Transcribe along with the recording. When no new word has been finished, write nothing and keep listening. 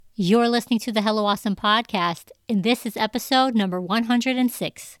You're listening to the Hello Awesome podcast, and this is episode number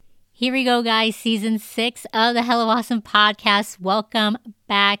 106. Here we go, guys. Season 6 of the Hello Awesome podcast. Welcome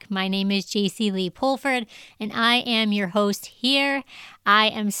back. My name is JC Lee Pulford, and I am your host here. I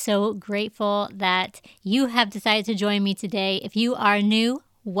am so grateful that you have decided to join me today. If you are new,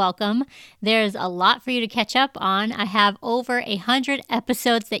 welcome. There's a lot for you to catch up on. I have over 100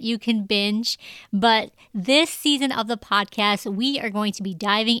 episodes that you can binge, but this season of the podcast, we are going to be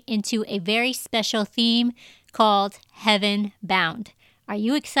diving into a very special theme called Heaven Bound. Are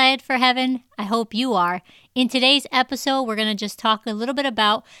you excited for heaven? I hope you are. In today's episode, we're going to just talk a little bit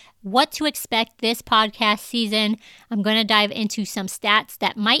about what to expect this podcast season. I'm going to dive into some stats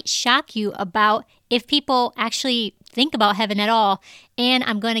that might shock you about if people actually think about heaven at all. And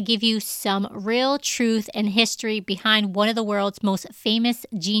I'm going to give you some real truth and history behind one of the world's most famous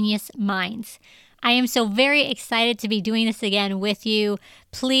genius minds. I am so very excited to be doing this again with you.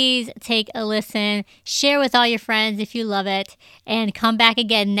 Please take a listen, share with all your friends if you love it, and come back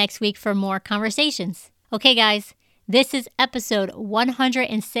again next week for more conversations. Okay, guys, this is episode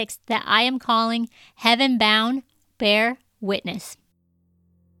 106 that I am calling Heaven Bound, Bear Witness.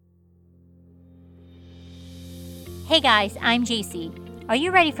 Hey guys, I'm JC. Are you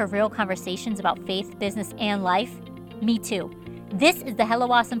ready for real conversations about faith, business, and life? Me too. This is the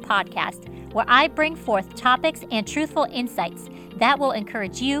Hello Awesome podcast, where I bring forth topics and truthful insights that will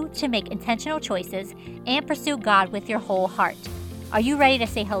encourage you to make intentional choices and pursue God with your whole heart. Are you ready to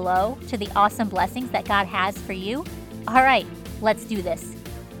say hello to the awesome blessings that God has for you? All right, let's do this.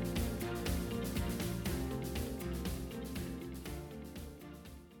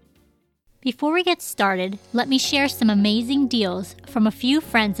 Before we get started, let me share some amazing deals from a few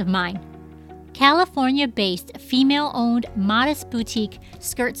friends of mine. California-based, female-owned Modest Boutique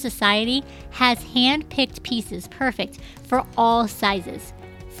Skirt Society has hand-picked pieces perfect for all sizes.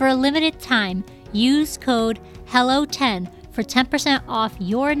 For a limited time, use code HELLO10 for 10% off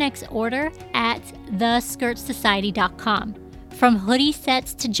your next order at theskirtsociety.com. From hoodie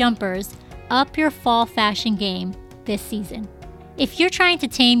sets to jumpers, up your fall fashion game this season. If you're trying to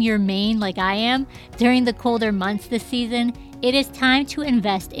tame your mane like I am during the colder months this season, it is time to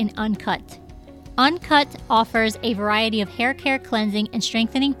invest in Uncut. Uncut offers a variety of hair care cleansing and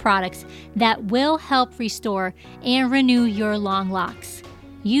strengthening products that will help restore and renew your long locks.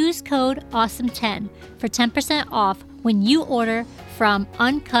 Use code AWESOME10 for 10% off when you order from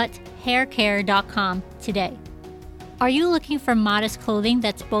uncuthaircare.com today. Are you looking for modest clothing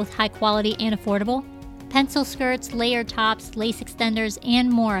that's both high quality and affordable? Pencil skirts, layer tops, lace extenders, and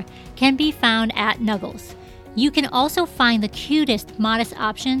more can be found at Nuggles. You can also find the cutest modest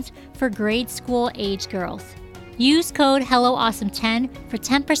options for grade school age girls. Use code HELLOAWESOME10 for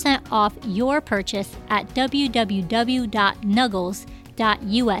 10% off your purchase at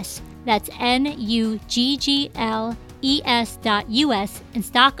www.nuggles.us. That's NUGGLES.us and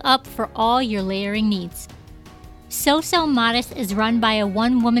stock up for all your layering needs. So Modest is run by a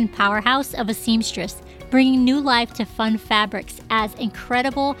one-woman powerhouse of a seamstress, bringing new life to fun fabrics as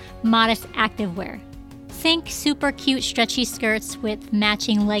incredible modest activewear. Think super cute stretchy skirts with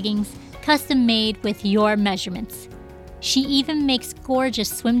matching leggings, custom made with your measurements. She even makes gorgeous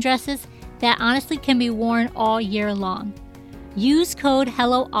swim dresses that honestly can be worn all year long. Use code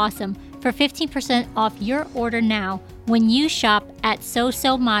HELLOAWESOME for 15% off your order now when you shop at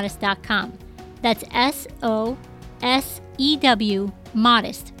sosomodest.com. That's SOSEW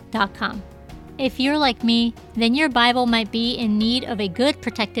modest.com. If you're like me, then your Bible might be in need of a good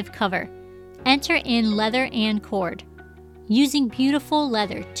protective cover. Enter in leather and cord. Using beautiful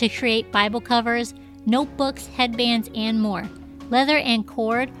leather to create Bible covers, notebooks, headbands, and more, Leather and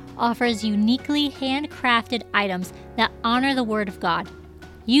Cord offers uniquely handcrafted items that honor the Word of God.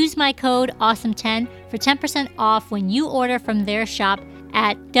 Use my code AWESOME10 for 10% off when you order from their shop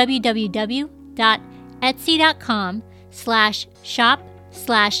at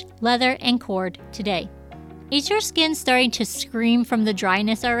www.etsy.com/shop/leather and cord today. Is your skin starting to scream from the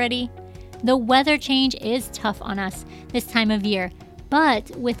dryness already? The weather change is tough on us this time of year,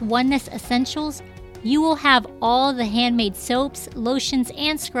 but with Oneness Essentials, you will have all the handmade soaps, lotions,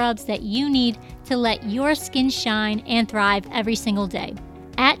 and scrubs that you need to let your skin shine and thrive every single day.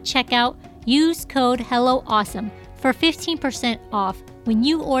 At checkout, use code HELLOAWESOME for 15% off when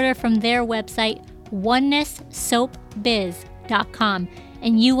you order from their website, onenesssoapbiz.com,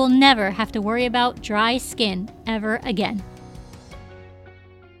 and you will never have to worry about dry skin ever again.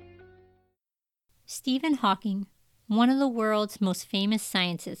 Stephen Hawking, one of the world's most famous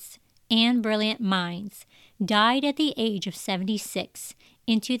scientists and brilliant minds, died at the age of 76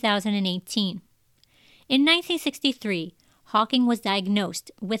 in 2018. In 1963, Hawking was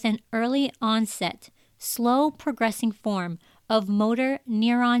diagnosed with an early onset, slow progressing form of motor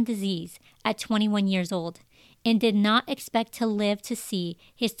neuron disease at 21 years old and did not expect to live to see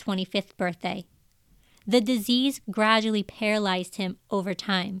his 25th birthday. The disease gradually paralyzed him over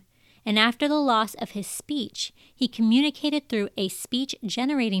time, and after the loss of his speech, he communicated through a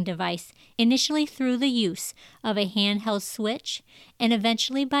speech-generating device, initially through the use of a handheld switch and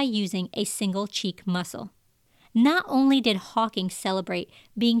eventually by using a single cheek muscle. Not only did Hawking celebrate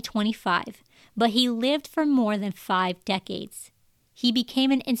being 25, but he lived for more than 5 decades. He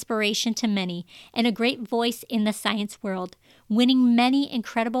became an inspiration to many and a great voice in the science world, winning many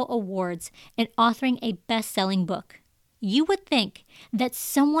incredible awards and authoring a best-selling book. You would think that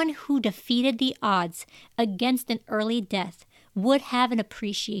someone who defeated the odds against an early death would have an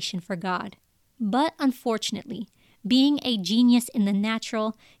appreciation for God. But unfortunately, being a genius in the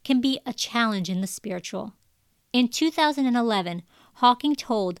natural can be a challenge in the spiritual. In 2011, Hawking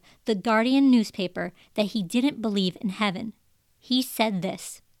told the Guardian newspaper that he didn't believe in heaven. He said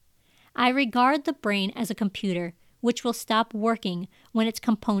this, "I regard the brain as a computer which will stop working when its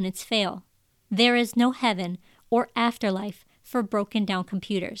components fail. There is no heaven or afterlife for broken down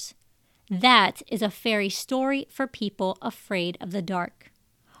computers. That is a fairy story for people afraid of the dark."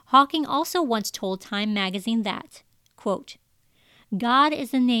 Hawking also once told Time magazine that, quote, "God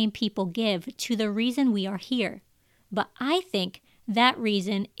is the name people give to the reason we are here, but I think that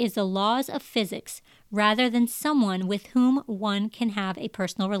reason is the laws of physics rather than someone with whom one can have a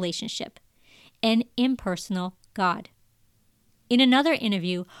personal relationship, an impersonal God." In another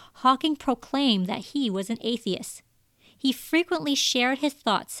interview, Hawking proclaimed that he was an atheist. He frequently shared his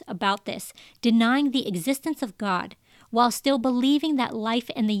thoughts about this, denying the existence of God, while still believing that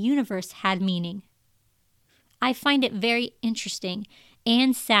life and the universe had meaning. I find it very interesting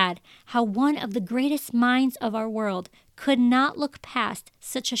and sad how one of the greatest minds of our world could not look past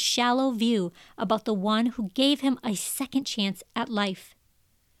such a shallow view about the one who gave him a second chance at life.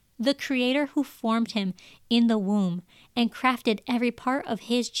 The Creator who formed him in the womb and crafted every part of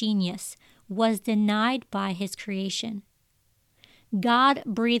his genius was denied by his creation. God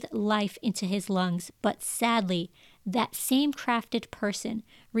breathed life into his lungs, but sadly, that same crafted person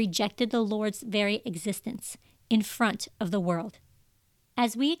rejected the Lord's very existence in front of the world.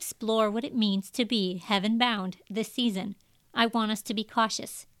 As we explore what it means to be heaven-bound this season, I want us to be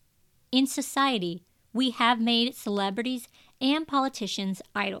cautious. In society, we have made celebrities and politicians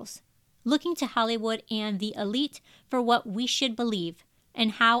idols, looking to Hollywood and the elite for what we should believe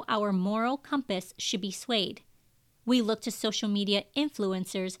and how our moral compass should be swayed. We look to social media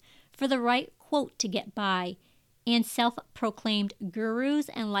influencers for the right quote to get by, and self-proclaimed gurus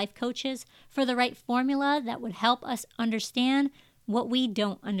and life coaches for the right formula that would help us understand what we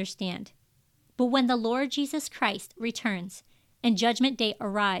don't understand. But when the Lord Jesus Christ returns and Judgment Day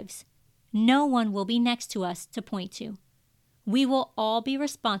arrives, no one will be next to us to point to. We will all be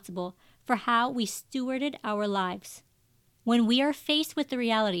responsible for how we stewarded our lives. When we are faced with the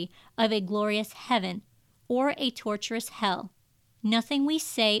reality of a glorious heaven or a torturous hell, nothing we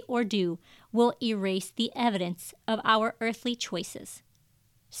say or do will erase the evidence of our earthly choices.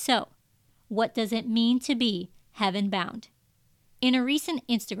 So, what does it mean to be heaven-bound? In a recent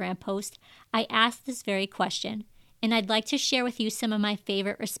Instagram post, I asked this very question, and I'd like to share with you some of my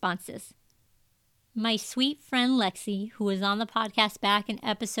favorite responses. My sweet friend Lexi, who was on the podcast back in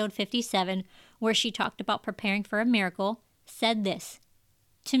episode 57, where she talked about preparing for a miracle, said this,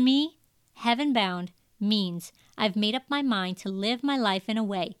 "To me, heaven-bound means I've made up my mind to live my life in a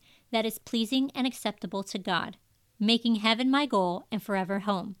way that is pleasing and acceptable to God, making heaven my goal and forever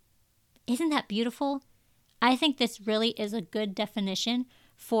home." Isn't that beautiful? I think this really is a good definition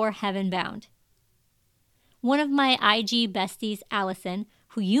for heaven-bound. One of my IG besties, Allison,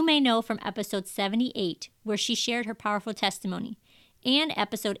 who you may know from episode 78, where she shared her powerful testimony, and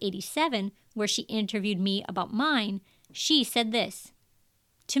episode 87, where she interviewed me about mine, she said this,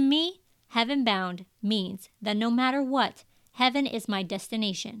 "To me, heaven-bound means that no matter what, heaven is my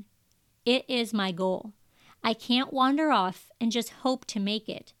destination. It is my goal. I can't wander off and just hope to make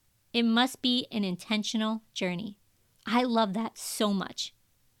it. It must be an intentional journey." I love that so much.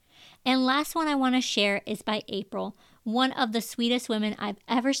 And last one I want to share is by April, one of the sweetest women I've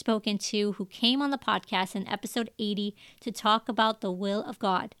ever spoken to, who came on the podcast in episode 80 to talk about the will of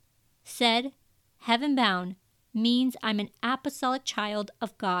God, said, "Heaven-bound means I'm an apostolic child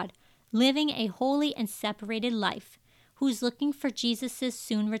of God, living a holy and separated life, who's looking for Jesus'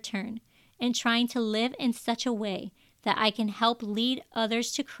 soon return and trying to live in such a way that I can help lead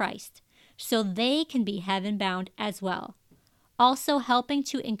others to Christ so they can be heaven-bound as well. Also helping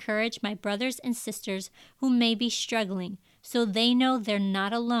to encourage my brothers and sisters who may be struggling so they know they're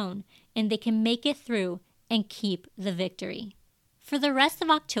not alone and they can make it through and keep the victory. For the rest of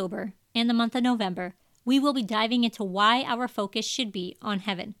October and the month of November, we will be diving into why our focus should be on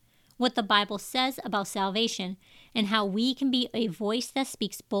heaven, what the Bible says about salvation, and how we can be a voice that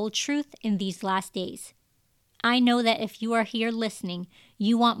speaks bold truth in these last days. I know that if you are here listening,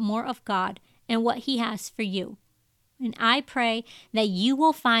 you want more of God and what He has for you. And I pray that you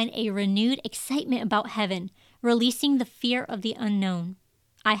will find a renewed excitement about heaven, releasing the fear of the unknown.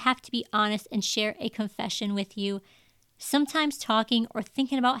 I have to be honest and share a confession with you. Sometimes talking or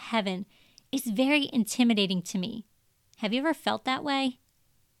thinking about heaven is very intimidating to me. Have you ever felt that way?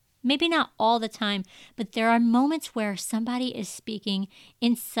 Maybe not all the time, but there are moments where somebody is speaking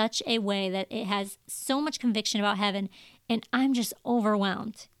in such a way that it has so much conviction about heaven, and I'm just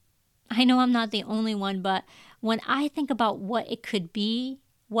overwhelmed. I know I'm not the only one, but when I think about what it could be,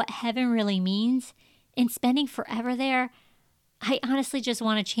 what heaven really means, and spending forever there, I honestly just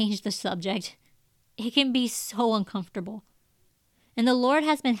want to change the subject. It can be so uncomfortable. And the Lord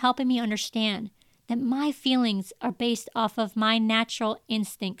has been helping me understand that my feelings are based off of my natural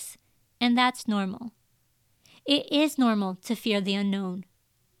instincts, and that's normal. It is normal to fear the unknown,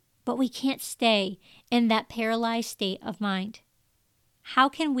 but we can't stay in that paralyzed state of mind. How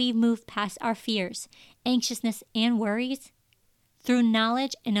can we move past our fears, anxiousness, and worries? Through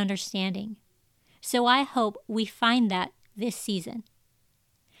knowledge and understanding. So I hope we find that this season.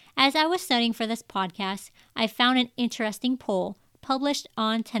 As I was studying for this podcast, I found an interesting poll published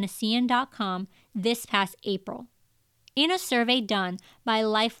on Tennessean.com this past April. In a survey done by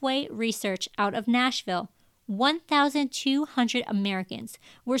Lifeway Research out of Nashville, 1,200 Americans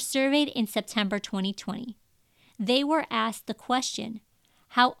were surveyed in September 2020. They were asked the question,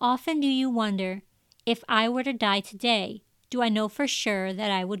 how often do you wonder, if I were to die today, do I know for sure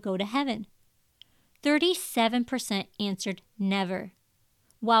that I would go to heaven? 37% answered never,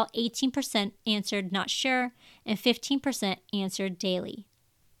 while 18% answered not sure, and 15% answered daily.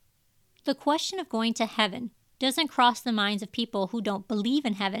 The question of going to heaven doesn't cross the minds of people who don't believe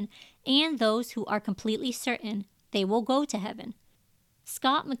in heaven and those who are completely certain they will go to heaven.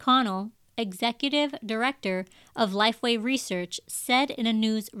 Scott McConnell, Executive Director of Lifeway Research, said in a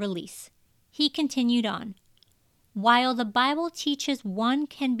news release. He continued on, while the Bible teaches one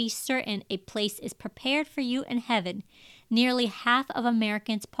can be certain a place is prepared for you in heaven, nearly half of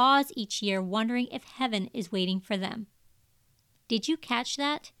Americans pause each year wondering if heaven is waiting for them. Did you catch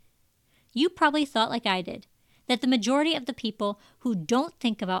that? You probably thought like I did, that the majority of the people who don't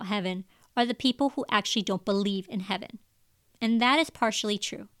think about heaven are the people who actually don't believe in heaven. And that is partially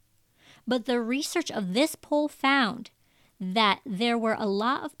true. But the research of this poll found that there were a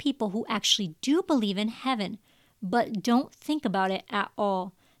lot of people who actually do believe in heaven, but don't think about it at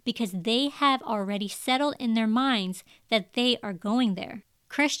all because they have already settled in their minds that they are going there.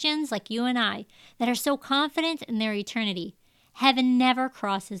 Christians like you and I that are so confident in their eternity, heaven never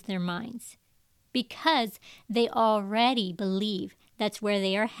crosses their minds because they already believe that's where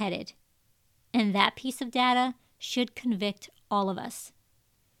they are headed. And that piece of data should convict all of us.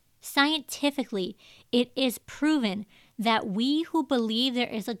 Scientifically, it is proven that we who believe there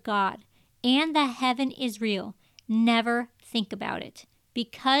is a God and that heaven is real never think about it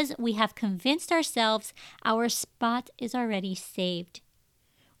because we have convinced ourselves our spot is already saved.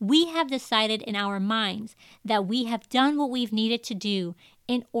 We have decided in our minds that we have done what we've needed to do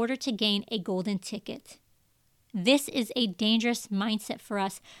in order to gain a golden ticket. This is a dangerous mindset for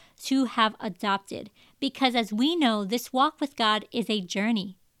us to have adopted because, as we know, this walk with God is a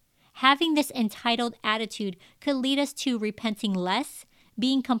journey. Having this entitled attitude could lead us to repenting less,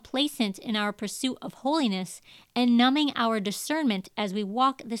 being complacent in our pursuit of holiness, and numbing our discernment as we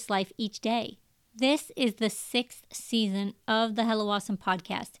walk this life each day. This is the 6th season of the Hello Awesome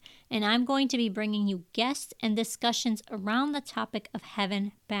podcast, and I'm going to be bringing you guests and discussions around the topic of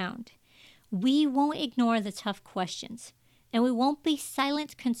heaven bound. We won't ignore the tough questions, and we won't be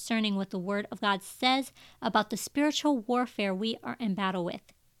silent concerning what the Word of God says about the spiritual warfare we are in battle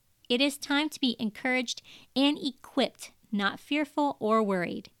with. It is time to be encouraged and equipped, not fearful or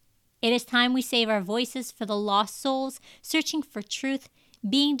worried. It is time we save our voices for the lost souls, searching for truth,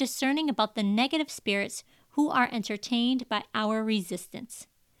 being discerning about the negative spirits who are entertained by our resistance.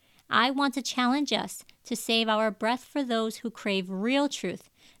 I want to challenge us to save our breath for those who crave real truth,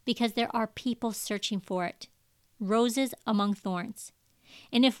 because there are people searching for it. Roses among thorns.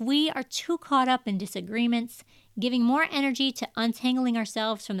 And if we are too caught up in disagreements, giving more energy to untangling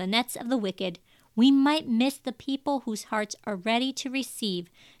ourselves from the nets of the wicked, we might miss the people whose hearts are ready to receive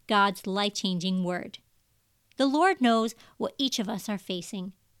God's life-changing word. The Lord knows what each of us are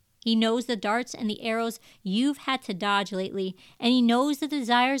facing. He knows the darts and the arrows you've had to dodge lately, and He knows the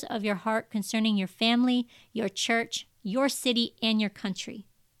desires of your heart concerning your family, your church, your city, and your country.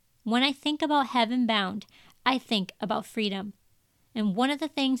 When I think about heaven bound, I think about freedom. And one of the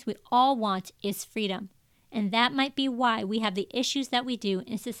things we all want is freedom. And that might be why we have the issues that we do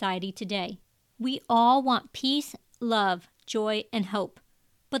in society today. We all want peace, love, joy, and hope.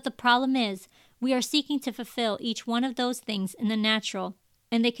 But the problem is, we are seeking to fulfill each one of those things in the natural,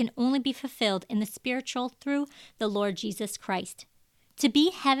 and they can only be fulfilled in the spiritual through the Lord Jesus Christ. To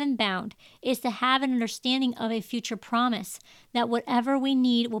be heaven bound is to have an understanding of a future promise that whatever we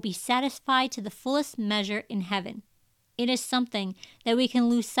need will be satisfied to the fullest measure in heaven. It is something that we can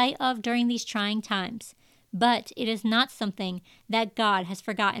lose sight of during these trying times, but it is not something that God has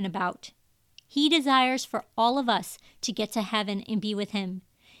forgotten about. He desires for all of us to get to heaven and be with Him.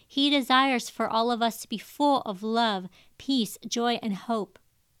 He desires for all of us to be full of love, peace, joy, and hope.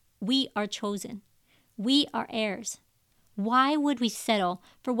 We are chosen. We are heirs. Why would we settle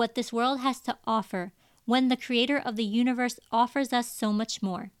for what this world has to offer when the Creator of the universe offers us so much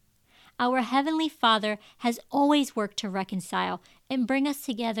more? Our Heavenly Father has always worked to reconcile and bring us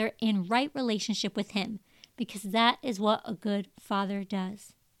together in right relationship with Him, because that is what a good Father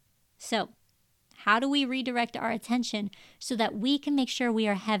does. So, how do we redirect our attention so that we can make sure we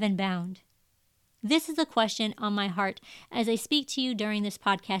are heaven bound? This is a question on my heart as I speak to you during this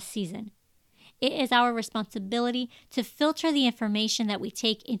podcast season. It is our responsibility to filter the information that we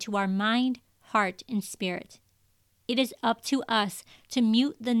take into our mind, heart, and spirit. It is up to us to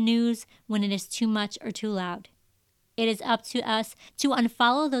mute the news when it is too much or too loud. It is up to us to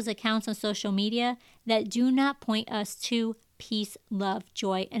unfollow those accounts on social media that do not point us to peace, love,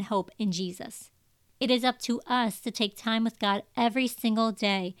 joy, and hope in Jesus. It is up to us to take time with God every single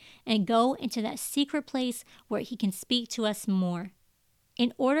day and go into that secret place where He can speak to us more.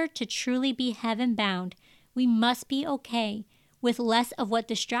 In order to truly be heaven bound, we must be okay with less of what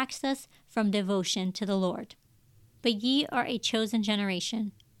distracts us from devotion to the Lord. But ye are a chosen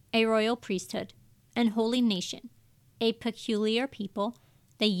generation, a royal priesthood, an holy nation, a peculiar people,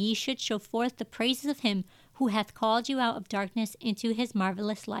 that ye should show forth the praises of Him who hath called you out of darkness into His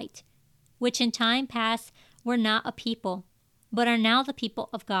marvelous light, which in time past were not a people, but are now the people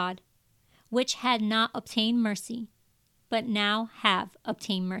of God, which had not obtained mercy, but now have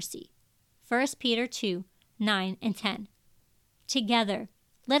obtained mercy. 1 Peter 2, 9 and 10. Together,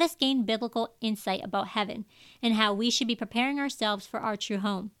 let us gain biblical insight about heaven and how we should be preparing ourselves for our true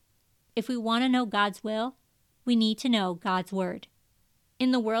home. If we want to know God's will, we need to know God's Word.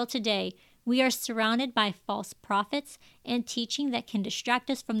 In the world today, we are surrounded by false prophets and teaching that can distract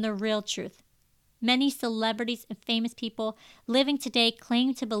us from the real truth. Many celebrities and famous people living today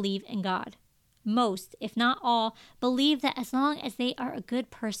claim to believe in God. Most, if not all, believe that as long as they are a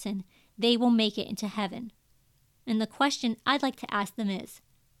good person, they will make it into heaven. And the question I'd like to ask them is,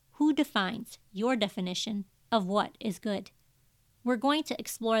 who defines your definition of what is good? We're going to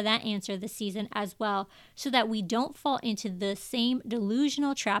explore that answer this season as well, so that we don't fall into the same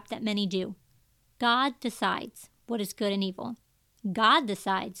delusional trap that many do. God decides what is good and evil. God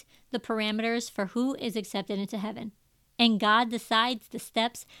decides the parameters for who is accepted into heaven. And God decides the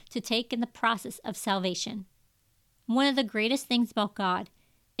steps to take in the process of salvation. One of the greatest things about God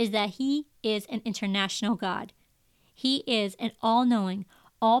is that He is an international God. He is an all-knowing,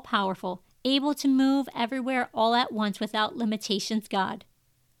 all-powerful, able to move everywhere all at once without limitations God.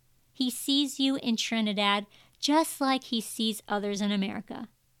 He sees you in Trinidad just like He sees others in America.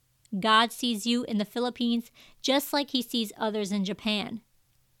 God sees you in the Philippines just like He sees others in Japan.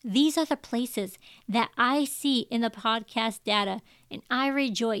 These are the places that I see in the podcast data, and I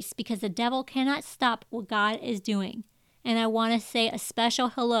rejoice because the devil cannot stop what God is doing. And I want to say a special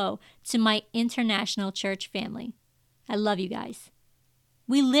hello to my international church family. I love you guys.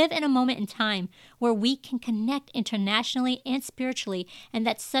 We live in a moment in time where we can connect internationally and spiritually, and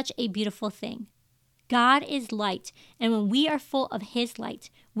that's such a beautiful thing. God is light, and when we are full of His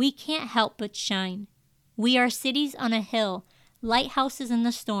light, we can't help but shine. We are cities on a hill, lighthouses in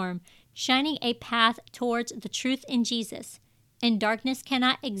the storm, shining a path towards the truth in Jesus, and darkness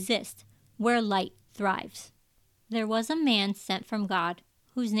cannot exist where light thrives. There was a man sent from God,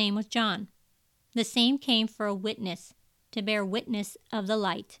 whose name was John. The same came for a witness, to bear witness of the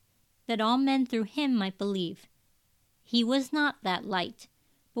light, that all men through him might believe. He was not that light,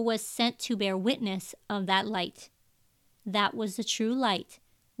 but was sent to bear witness of that light. That was the true light,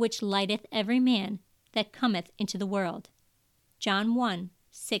 which lighteth every man that cometh into the world. John 1,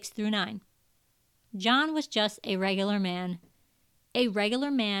 6 through 9. John was just a regular man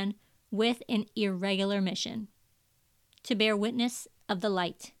with an irregular mission, to bear witness of the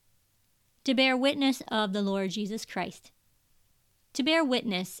light. To bear witness of the Lord Jesus Christ. To bear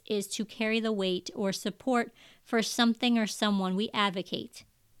witness is to carry the weight or support for something or someone we advocate.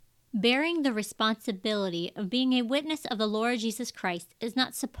 Bearing the responsibility of being a witness of the Lord Jesus Christ is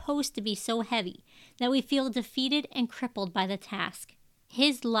not supposed to be so heavy that we feel defeated and crippled by the task.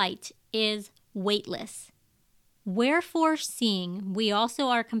 His light is weightless. Wherefore, seeing we also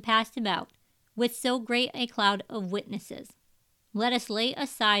are compassed about with so great a cloud of witnesses, let us lay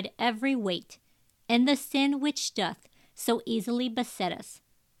aside every weight and the sin which doth so easily beset us,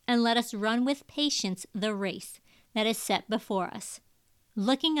 and let us run with patience the race that is set before us,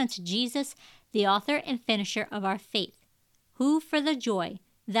 looking unto Jesus, the author and finisher of our faith, who for the joy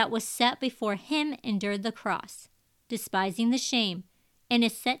that was set before him endured the cross, despising the shame, and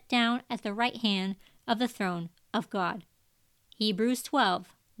is set down at the right hand of the throne of God. Hebrews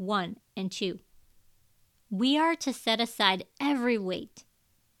 12, 1 and 2. We are to set aside every weight.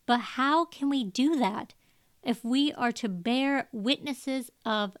 But how can we do that if we are to bear witnesses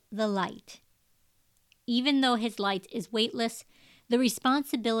of the light? Even though his light is weightless, the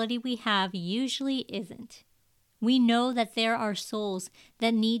responsibility we have usually isn't. We know that there are souls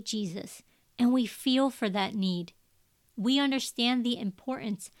that need Jesus, and we feel for that need. We understand the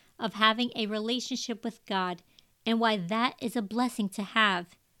importance of having a relationship with God and why that is a blessing to have.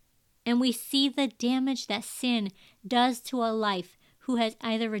 And we see the damage that sin does to a life who has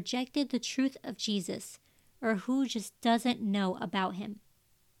either rejected the truth of Jesus or who just doesn't know about him.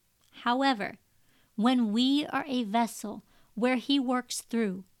 However, when we are a vessel where he works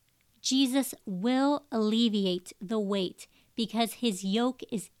through, Jesus will alleviate the weight because his yoke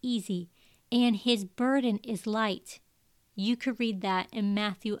is easy and his burden is light. You could read that in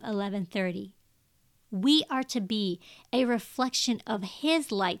Matthew 11:30. We are to be a reflection of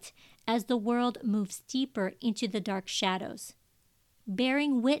his light as the world moves deeper into the dark shadows.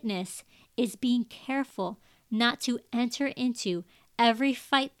 Bearing witness is being careful not to enter into every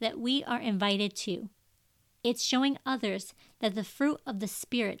fight that we are invited to. It's showing others that the fruit of the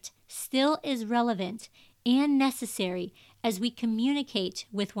Spirit still is relevant and necessary as we communicate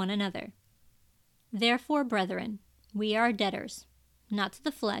with one another. Therefore, brethren, we are debtors, not to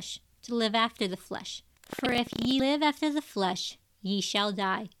the flesh, to live after the flesh. For if ye live after the flesh, ye shall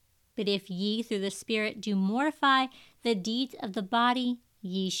die. But if ye through the Spirit do mortify the deeds of the body,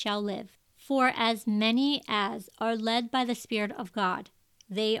 ye shall live. For as many as are led by the Spirit of God,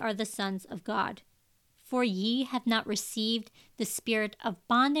 they are the sons of God. For ye have not received the spirit of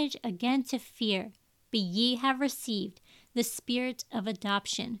bondage again to fear, but ye have received the Spirit of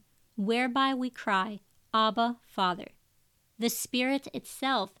adoption, whereby we cry, Abba, Father. The Spirit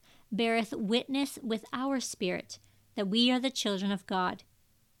itself beareth witness with our spirit that we are the children of God.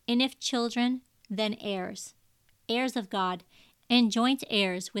 And if children, then heirs, heirs of God, and joint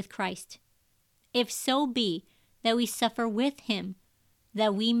heirs with Christ. If so be that we suffer with him,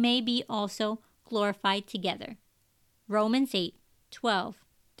 that we may be also glorified together. Romans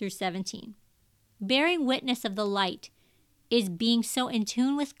 8:12-17. Bearing witness of the light is being so in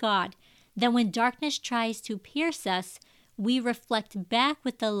tune with God that when darkness tries to pierce us, we reflect back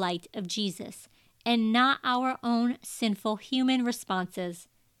with the light of Jesus and not our own sinful human responses.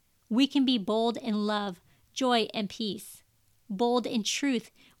 We can be bold in love, joy, and peace, bold in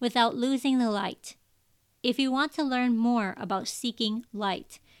truth without losing the light. If you want to learn more about seeking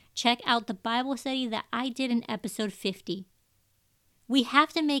light, check out the Bible study that I did in episode 50. We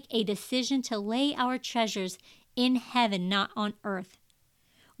have to make a decision to lay our treasures in heaven, not on earth.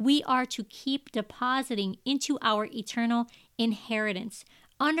 We are to keep depositing into our eternal inheritance,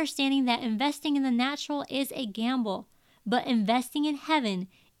 understanding that investing in the natural is a gamble, but investing in heaven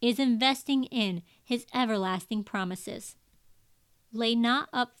is investing in his everlasting promises. Lay not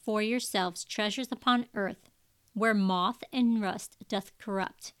up for yourselves treasures upon earth, where moth and rust doth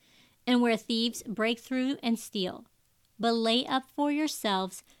corrupt, and where thieves break through and steal. But lay up for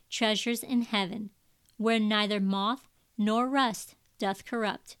yourselves treasures in heaven, where neither moth nor rust doth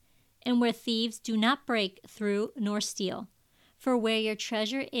corrupt, and where thieves do not break through nor steal. For where your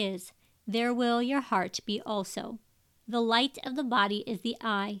treasure is, there will your heart be also. The light of the body is the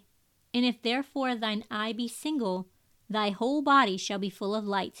eye, and if therefore thine eye be single, thy whole body shall be full of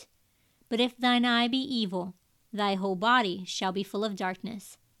light. But if thine eye be evil, thy whole body shall be full of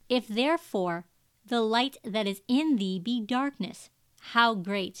darkness. If therefore the light that is in thee be darkness, how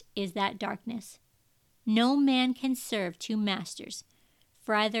great is that darkness? No man can serve two masters,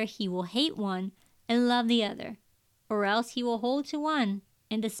 for either he will hate one and love the other, or else he will hold to one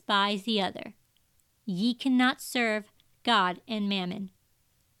and despise the other. Ye cannot serve God and mammon.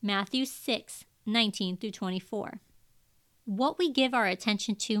 Matthew 6:19-24. What we give our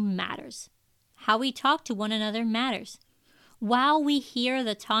attention to matters. How we talk to one another matters. While we hear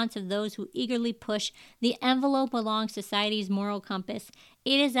the taunts of those who eagerly push the envelope along society's moral compass,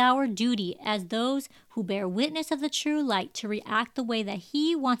 it is our duty as those who bear witness of the true light to react the way that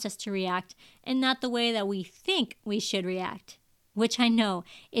He wants us to react and not the way that we think we should react, which I know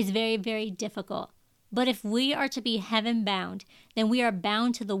is very, very difficult. But if we are to be heaven bound, then we are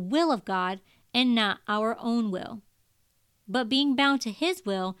bound to the will of God and not our own will. But being bound to His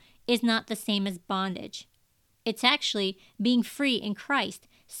will is not the same as bondage. It's actually being free in Christ,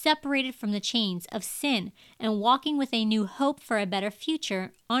 separated from the chains of sin and walking with a new hope for a better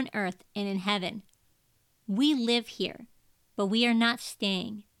future on earth and in heaven. We live here, but we are not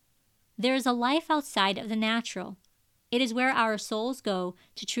staying. There is a life outside of the natural. It is where our souls go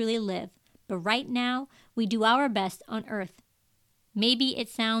to truly live, but right now we do our best on earth. Maybe it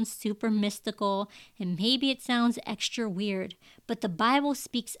sounds super mystical and maybe it sounds extra weird, but the Bible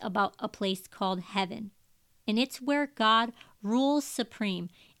speaks about a place called heaven. And it's where God rules supreme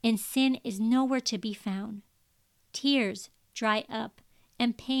and sin is nowhere to be found. Tears dry up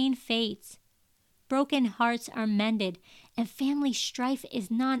and pain fades. Broken hearts are mended and family strife is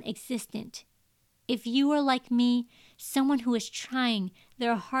non-existent. If you are like me, someone who is trying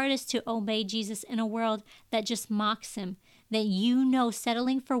their hardest to obey Jesus in a world that just mocks Him, then you know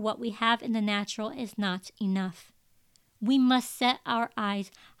settling for what we have in the natural is not enough. We must set our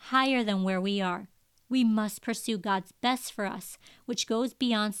eyes higher than where we are. We must pursue God's best for us, which goes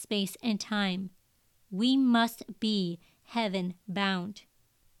beyond space and time. We must be heaven bound.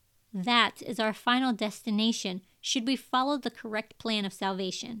 That is our final destination should we follow the correct plan of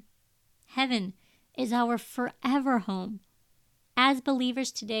salvation. Heaven is our forever home. As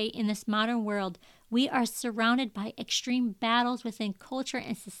believers today in this modern world, we are surrounded by extreme battles within culture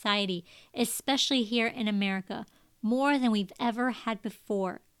and society, especially here in America, more than we've ever had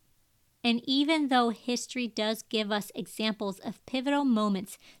before. And even though history does give us examples of pivotal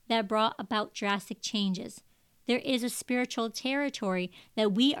moments that brought about drastic changes, there is a spiritual territory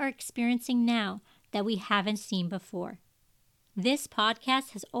that we are experiencing now that we haven't seen before. This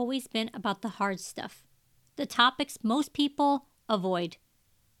podcast has always been about the hard stuff, the topics most people avoid.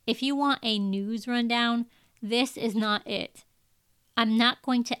 If you want a news rundown, this is not it. I'm not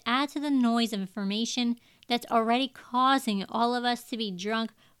going to add to the noise of information that's already causing all of us to be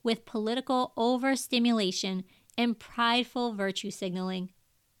drunk with political overstimulation and prideful virtue signaling.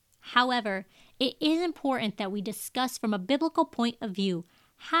 However, it is important that we discuss from a biblical point of view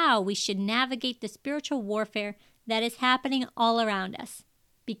how we should navigate the spiritual warfare that is happening all around us,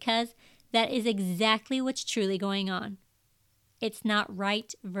 because that is exactly what's truly going on. It's not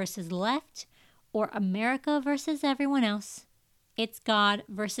right versus left or America versus everyone else. It's God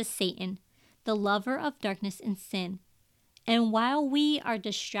versus Satan, the lover of darkness and sin. And while we are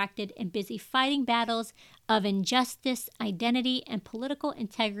distracted and busy fighting battles of injustice, identity, and political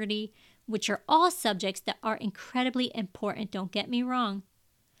integrity, which are all subjects that are incredibly important, don't get me wrong,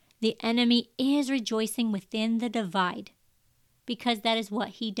 the enemy is rejoicing within the divide, because that is what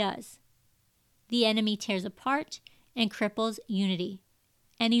he does. The enemy tears apart and cripples unity,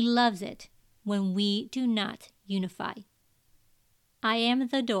 and he loves it when we do not unify. I am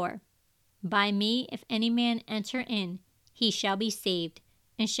the door. By me, if any man enter in, he shall be saved,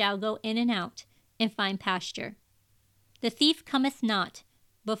 and shall go in and out, and find pasture. The thief cometh not,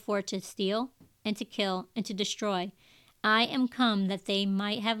 but for to steal, and to kill, and to destroy. I am come that they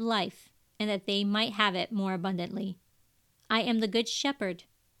might have life, and that they might have it more abundantly. I am the good shepherd.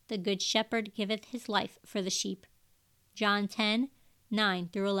 The good shepherd giveth his life for the sheep. John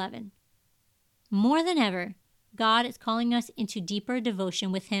 10:9-11. More than ever, God is calling us into deeper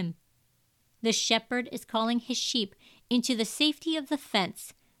devotion with Him. The shepherd is calling his sheep into the safety of the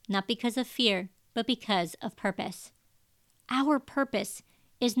fence, not because of fear, but because of purpose. Our purpose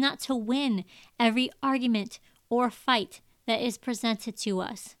is not to win every argument or fight that is presented to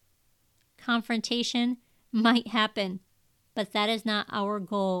us. Confrontation might happen, but that is not our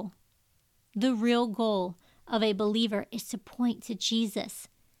goal. The real goal of a believer is to point to Jesus,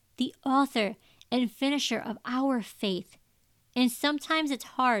 the author and finisher of our faith. And sometimes it's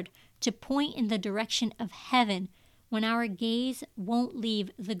hard to point in the direction of heaven when our gaze won't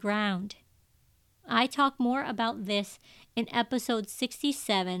leave the ground. I talk more about this in episode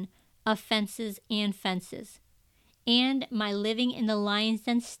 67 of Fences and Fences, and my Living in the Lion's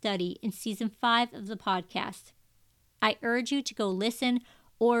Den study in season 5 of the podcast. I urge you to go listen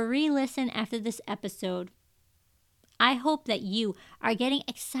or re-listen after this episode. I hope that you are getting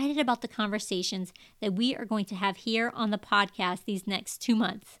excited about the conversations that we are going to have here on the podcast these next 2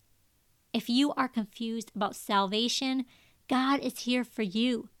 months. If you are confused about salvation, God is here for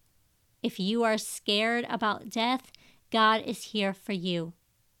you. If you are scared about death, God is here for you.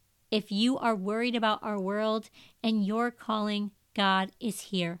 If you are worried about our world and your calling, God is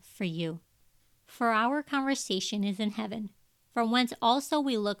here for you. For our conversation is in heaven, from whence also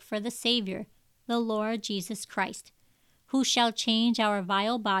we look for the Savior, the Lord Jesus Christ, who shall change our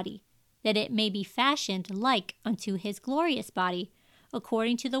vile body, that it may be fashioned like unto his glorious body,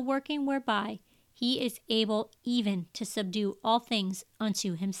 according to the working whereby he is able even to subdue all things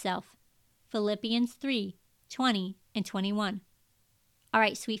unto himself. Philippians 3:20 and 21. All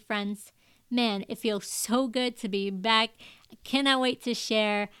right, sweet friends. Man, it feels so good to be back. I cannot wait to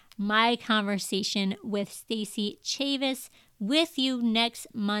share my conversation with Stacey Chavis with you next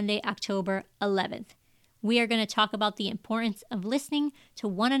Monday, October 11th. We are going to talk about the importance of listening to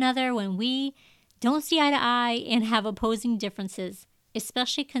one another when we don't see eye to eye and have opposing differences,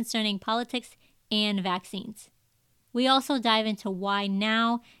 especially concerning politics and vaccines. We also dive into why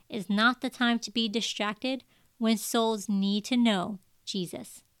now is not the time to be distracted when souls need to know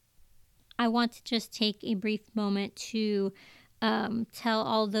Jesus. I want to just take a brief moment to tell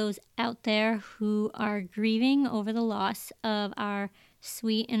all those out there who are grieving over the loss of our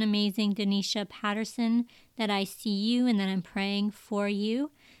sweet and amazing Denisha Patterson that I see you and that I'm praying for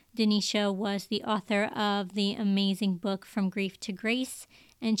you. Denisha was the author of the amazing book From Grief to Grace,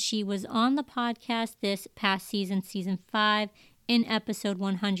 and she was on the podcast this past season, season 5, in episode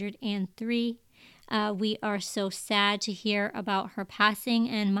 103. We are so sad to hear about her passing,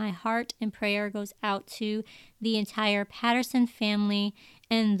 and my heart and prayer goes out to the entire Patterson family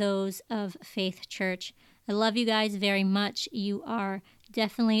and those of Faith Church. I love you guys very much. You are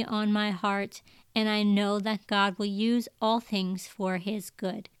definitely on my heart, and I know that God will use all things for his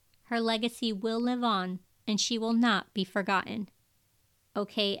good. Her legacy will live on, and she will not be forgotten.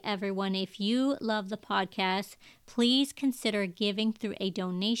 Okay, everyone, if you love the podcast, please consider giving through a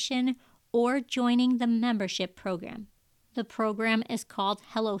donation or joining the membership program. The program is called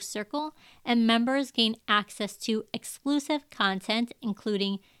Hello Circle, and members gain access to exclusive content,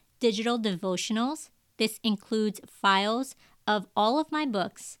 including digital devotionals. This includes files of all of my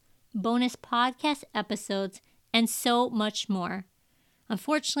books, bonus podcast episodes, and so much more.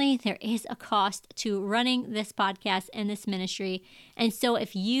 Unfortunately, there is a cost to running this podcast and this ministry, and so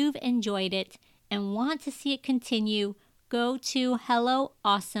if you've enjoyed it and want to see it continue, go to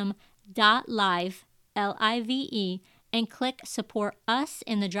helloawesome.live, Live, and click Support Us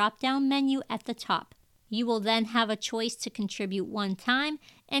in the drop-down menu at the top. You will then have a choice to contribute one time,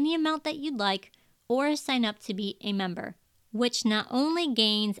 any amount that you'd like, or sign up to be a member, which not only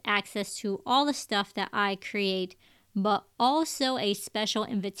gains access to all the stuff that I create, but also a special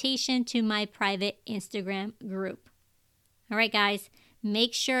invitation to my private Instagram group. All right, guys,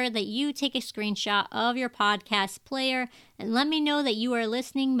 make sure that you take a screenshot of your podcast player and let me know that you are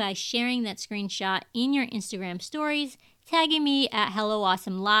listening by sharing that screenshot in your Instagram stories, tagging me at Hello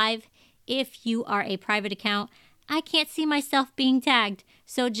Awesome Live. If you are a private account, I can't see myself being tagged,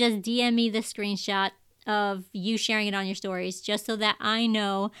 so just DM me the screenshot of you sharing it on your stories just so that I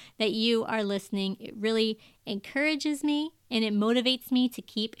know that you are listening. It really encourages me and it motivates me to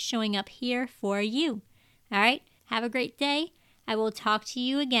keep showing up here for you. All right, have a great day. I will talk to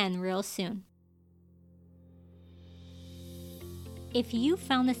you again real soon. If you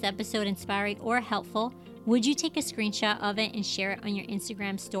found this episode inspiring or helpful, would you take a screenshot of it and share it on your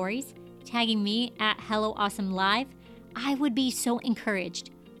Instagram stories, tagging me at Hello Awesome Live? I would be so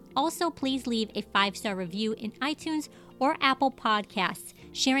encouraged. Also, please leave a 5-star review in iTunes or Apple Podcasts,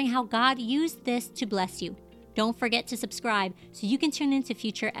 sharing how God used this to bless you. Don't forget to subscribe so you can tune into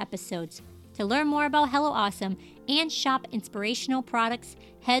future episodes. To learn more about Hello Awesome and shop inspirational products,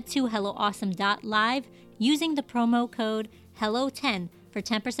 head to helloawesome.live using the promo code HELLO10 for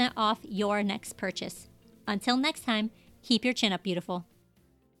 10% off your next purchase. Until next time, keep your chin up, beautiful.